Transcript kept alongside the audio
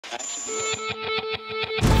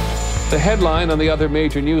The headline on the other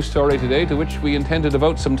major news story today, to which we intend to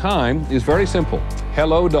devote some time, is very simple.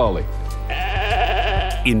 Hello, Dolly.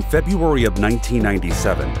 In February of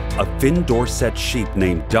 1997, a thin Dorset sheep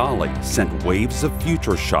named Dolly sent waves of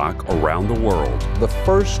future shock around the world. The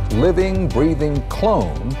first living, breathing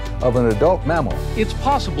clone of an adult mammal. It's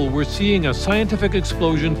possible we're seeing a scientific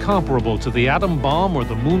explosion comparable to the atom bomb or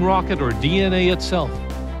the moon rocket or DNA itself.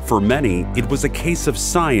 For many, it was a case of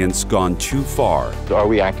science gone too far. Are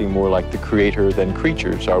we acting more like the creator than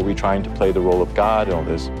creatures? Are we trying to play the role of God in all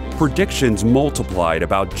this? Predictions multiplied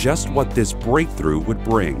about just what this breakthrough would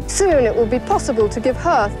bring. Soon it will be possible to give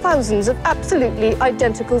her thousands of absolutely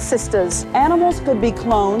identical sisters. Animals could be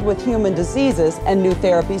cloned with human diseases and new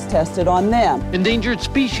therapies tested on them. Endangered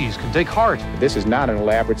species can take heart. This is not an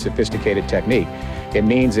elaborate, sophisticated technique. It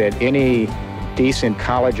means that any decent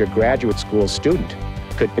college or graduate school student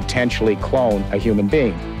could potentially clone a human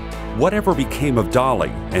being. Whatever became of Dolly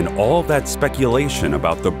and all that speculation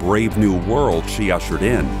about the brave new world she ushered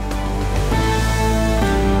in?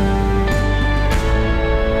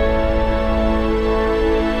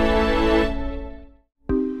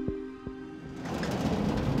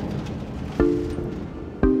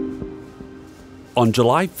 On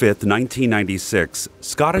July 5th, 1996,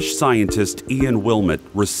 Scottish scientist Ian Wilmot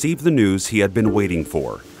received the news he had been waiting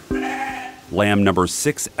for. Lamb number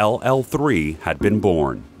 6LL3 had been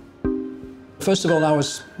born. First of all, I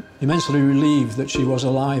was immensely relieved that she was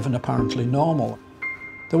alive and apparently normal.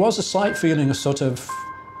 There was a slight feeling of sort of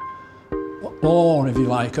awe, if you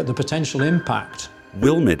like, at the potential impact.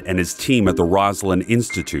 Wilmot and his team at the Roslin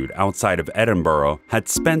Institute outside of Edinburgh had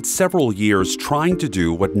spent several years trying to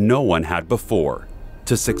do what no one had before,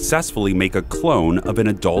 to successfully make a clone of an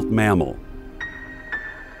adult mammal.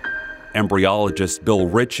 Embryologist Bill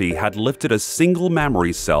Ritchie had lifted a single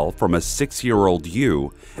mammary cell from a 6-year-old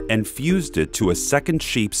ewe and fused it to a second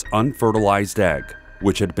sheep's unfertilized egg,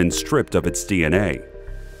 which had been stripped of its DNA.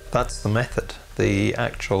 That's the method. The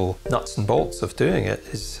actual nuts and bolts of doing it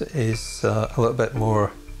is a little bit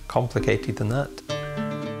more complicated than that.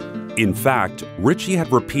 In fact, Ritchie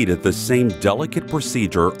had repeated the same delicate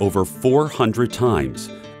procedure over 400 times,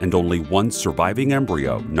 and only one surviving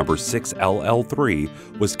embryo, number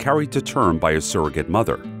 6LL3, was carried to term by a surrogate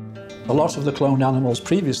mother. A lot of the cloned animals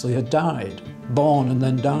previously had died, born and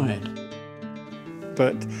then died.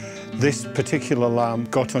 But this particular lamb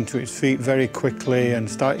got onto its feet very quickly and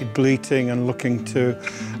started bleating and looking to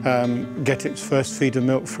get its first feed of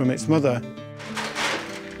milk from its mother.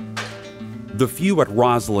 The few at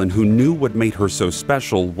Roslin who knew what made her so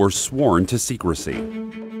special were sworn to secrecy.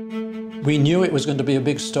 We knew it was going to be a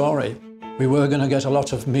big story. We were going to get a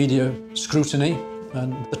lot of media scrutiny,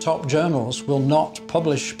 and the top journals will not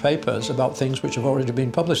publish papers about things which have already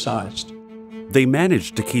been publicized. They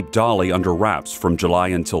managed to keep Dolly under wraps from July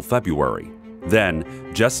until February. Then,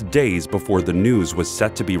 just days before the news was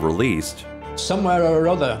set to be released, somewhere or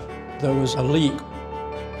other there was a leak,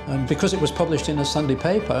 and because it was published in a Sunday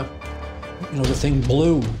paper, the thing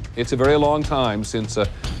blew. It's a very long time since a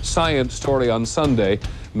science story on Sunday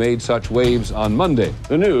made such waves on Monday.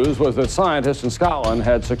 The news was that scientists in Scotland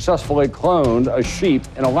had successfully cloned a sheep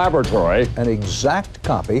in a laboratory. An exact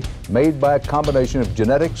copy made by a combination of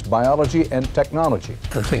genetics, biology, and technology.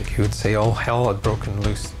 I think you would say all hell had broken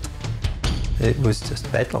loose. It was just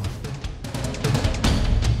bedlam.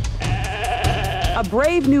 A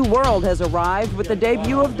brave new world has arrived with the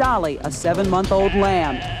debut of Dolly, a 7-month-old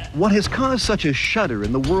lamb. What has caused such a shudder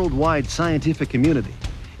in the worldwide scientific community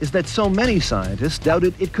is that so many scientists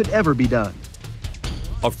doubted it could ever be done.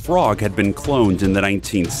 A frog had been cloned in the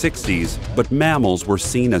 1960s, but mammals were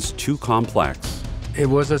seen as too complex. It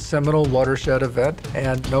was a seminal watershed event,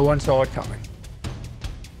 and no one saw it coming.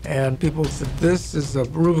 And people said, this is a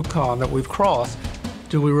Rubicon that we've crossed.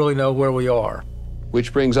 Do we really know where we are?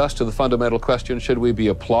 Which brings us to the fundamental question, should we be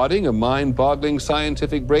applauding a mind-boggling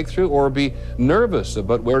scientific breakthrough or be nervous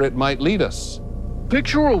about where it might lead us?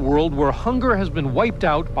 Picture a world where hunger has been wiped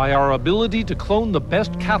out by our ability to clone the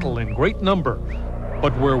best cattle in great number,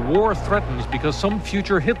 but where war threatens because some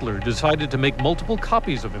future Hitler decided to make multiple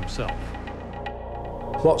copies of himself.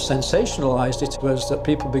 What sensationalized it was that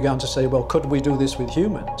people began to say, well, could we do this with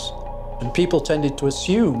humans? And people tended to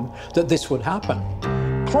assume that this would happen.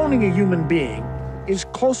 Cloning a human being is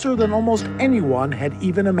closer than almost anyone had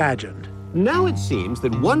even imagined. Now it seems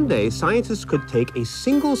that one day scientists could take a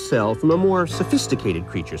single cell from a more sophisticated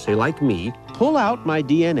creature, say like me, pull out my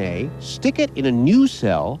DNA, stick it in a new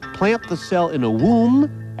cell, plant the cell in a womb,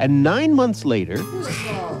 and 9 months later,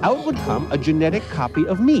 out would come a genetic copy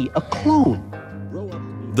of me, a clone.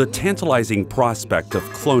 The tantalizing prospect of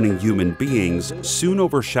cloning human beings soon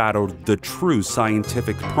overshadowed the true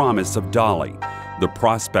scientific promise of Dolly, the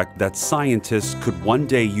prospect that scientists could one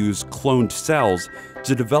day use cloned cells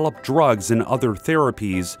to develop drugs and other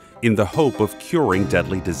therapies in the hope of curing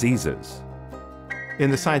deadly diseases. In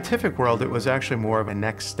the scientific world, it was actually more of a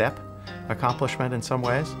next step accomplishment in some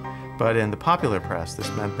ways. But in the popular press, this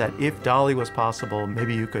meant that if Dolly was possible,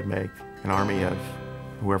 maybe you could make an army of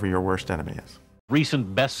whoever your worst enemy is.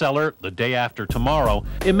 Recent bestseller, The Day After Tomorrow,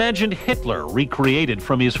 imagined Hitler recreated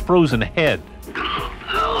from his frozen head.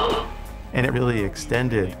 And it really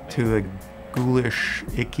extended to a ghoulish,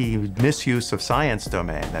 icky misuse of science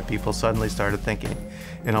domain that people suddenly started thinking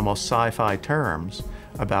in almost sci-fi terms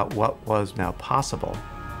about what was now possible.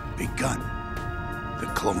 Begun. The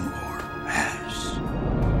Clone War has.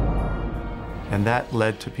 And that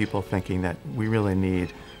led to people thinking that we really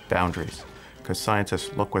need boundaries, because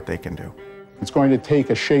scientists look what they can do. It's going to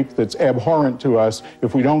take a shape that's abhorrent to us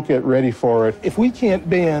if we don't get ready for it. If we can't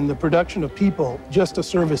ban the production of people just to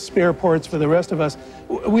serve as spare parts for the rest of us,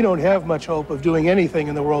 we don't have much hope of doing anything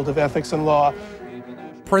in the world of ethics and law.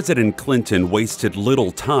 President Clinton wasted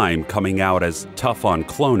little time coming out as tough on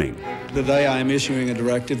cloning. Today I am issuing a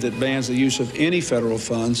directive that bans the use of any federal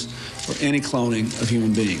funds for any cloning of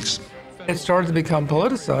human beings. It started to become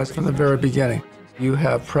politicized from the very beginning. You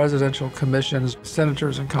have presidential commissions,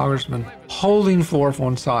 senators and congressmen holding forth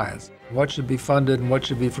on science, what should be funded and what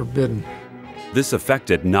should be forbidden. This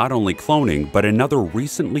affected not only cloning, but another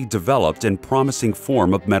recently developed and promising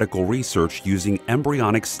form of medical research using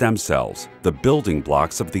embryonic stem cells, the building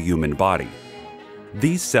blocks of the human body.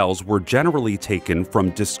 These cells were generally taken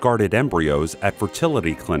from discarded embryos at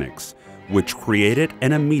fertility clinics, which created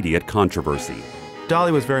an immediate controversy.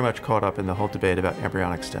 Dolly was very much caught up in the whole debate about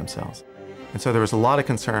embryonic stem cells. And so there was a lot of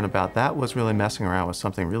concern about that was really messing around with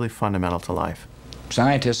something really fundamental to life.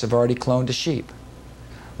 Scientists have already cloned a sheep.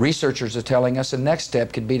 Researchers are telling us the next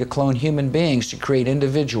step could be to clone human beings to create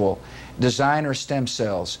individual, designer stem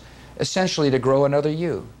cells, essentially to grow another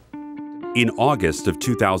you. In August of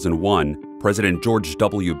 2001, President George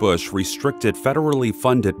W. Bush restricted federally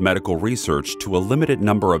funded medical research to a limited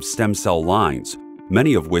number of stem cell lines,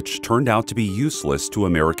 many of which turned out to be useless to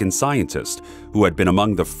American scientists who had been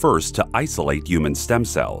among the first to isolate human stem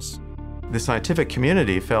cells. The scientific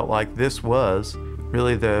community felt like this was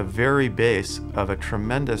really the very base of a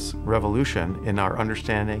tremendous revolution in our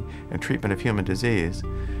understanding and treatment of human disease,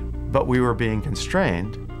 but we were being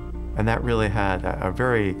constrained, and that really had a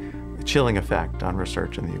very chilling effect on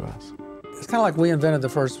research in the U.S. It's kind of like we invented the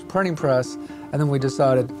first printing press, and then we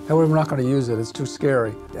decided, hey, we're not going to use it, it's too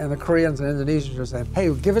scary. And the Koreans and Indonesians are saying,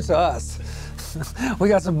 hey, give it to us. We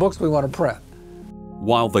got some books we want to print.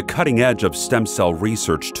 While the cutting edge of stem cell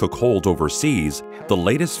research took hold overseas, the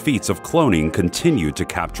latest feats of cloning continued to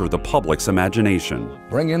capture the public's imagination.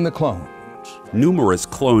 Bring in the clone. Numerous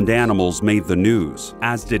cloned animals made the news,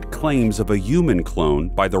 as did claims of a human clone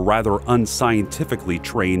by the rather unscientifically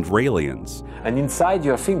trained Raelians. And inside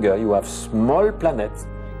your finger, you have small planets.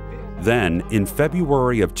 Then, in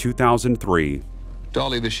February of 2003,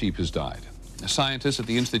 Dolly the sheep has died. A scientist at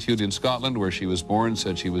the institute in Scotland where she was born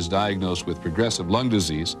said she was diagnosed with progressive lung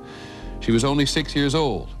disease. She was only 6 years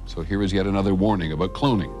old, so here is yet another warning about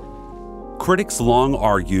cloning. Critics long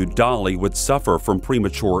argued Dolly would suffer from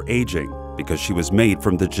premature aging because she was made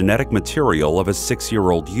from the genetic material of a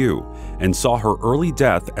 6-year-old ewe and saw her early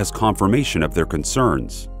death as confirmation of their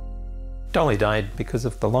concerns. Dolly died because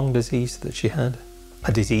of the lung disease that she had,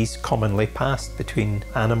 a disease commonly passed between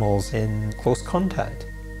animals in close contact.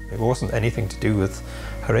 It wasn't anything to do with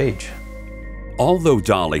her age. Although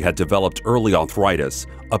Dolly had developed early arthritis,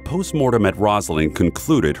 a post-mortem at Roslin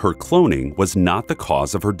concluded her cloning was not the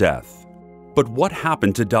cause of her death. But what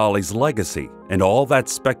happened to Dolly's legacy and all that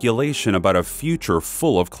speculation about a future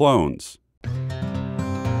full of clones?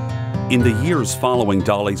 In the years following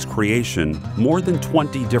Dolly's creation, more than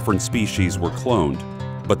 20 different species were cloned,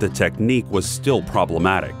 but the technique was still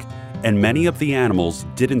problematic, and many of the animals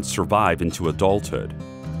didn't survive into adulthood.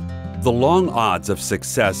 The long odds of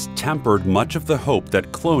success tempered much of the hope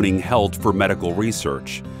that cloning held for medical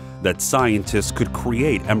research, that scientists could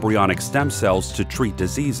create embryonic stem cells to treat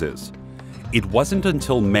diseases. It wasn't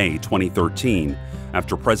until May 2013,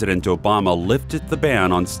 after President Obama lifted the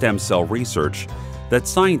ban on stem cell research, that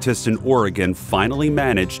scientists in Oregon finally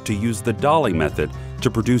managed to use the Dolly method to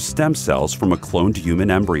produce stem cells from a cloned human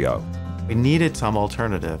embryo. We needed some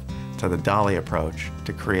alternative to the Dolly approach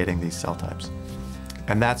to creating these cell types.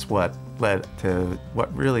 And that's what led to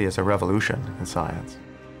what really is a revolution in science.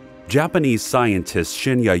 Japanese scientist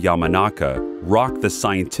Shinya Yamanaka rocked the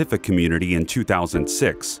scientific community in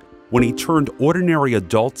 2006 when he turned ordinary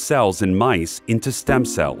adult cells in mice into stem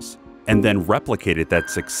cells and then replicated that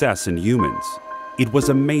success in humans. It was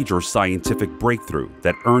a major scientific breakthrough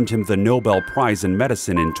that earned him the Nobel Prize in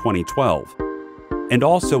Medicine in 2012, and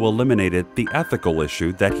also eliminated the ethical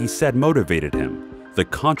issue that he said motivated him, the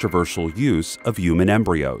controversial use of human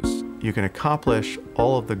embryos. You can accomplish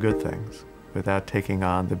all of the good things without taking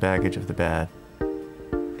on the baggage of the bad.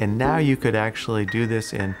 And now you could actually do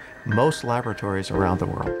this in most laboratories around the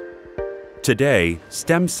world. Today,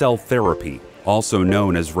 stem cell therapy, also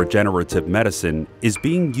known as regenerative medicine, is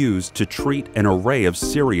being used to treat an array of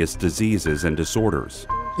serious diseases and disorders.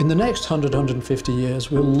 In the next 100, 150 years,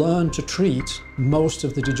 we'll learn to treat most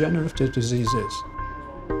of the degenerative diseases.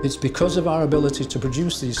 It's because of our ability to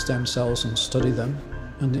produce these stem cells and study them,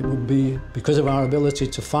 and it would be because of our ability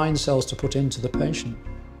to find cells to put into the patient.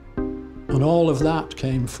 And all of that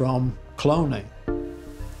came from cloning.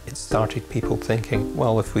 It started people thinking,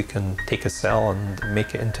 well, if we can take a cell and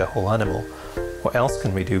make it into a whole animal, what else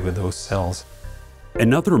can we do with those cells?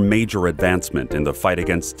 Another major advancement in the fight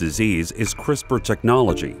against disease is CRISPR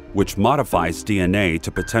technology, which modifies DNA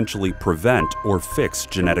to potentially prevent or fix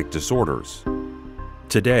genetic disorders.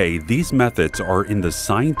 Today, these methods are in the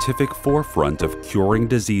scientific forefront of curing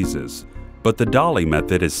diseases, but the Dolly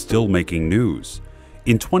method is still making news.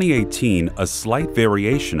 In 2018, a slight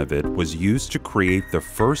variation of it was used to create the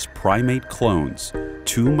first primate clones,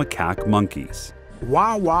 2 macaque monkeys.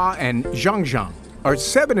 Wawa and Zhang Zhang are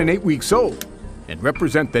 7 and 8 weeks old and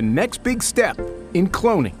represent the next big step in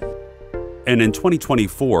cloning. And in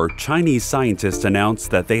 2024, Chinese scientists announced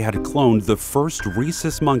that they had cloned the first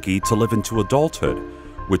rhesus monkey to live into adulthood,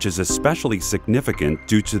 which is especially significant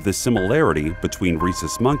due to the similarity between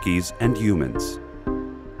rhesus monkeys and humans.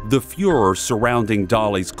 The furor surrounding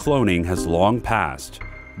Dolly's cloning has long passed,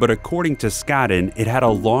 but according to Scadden, it had a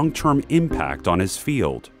long-term impact on his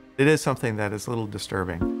field. It is something that is a little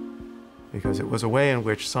disturbing, because it was a way in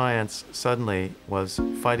which science suddenly was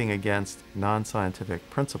fighting against non-scientific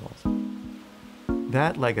principles.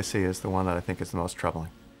 That legacy is the one that I think is the most troubling.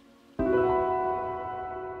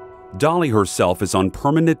 Dolly herself is on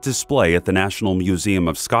permanent display at the National Museum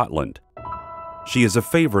of Scotland. She is a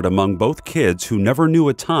favorite among both kids who never knew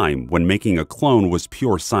a time when making a clone was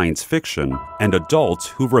pure science fiction, and adults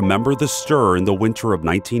who remember the stir in the winter of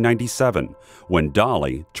 1997 when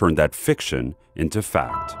Dolly turned that fiction into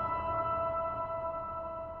fact.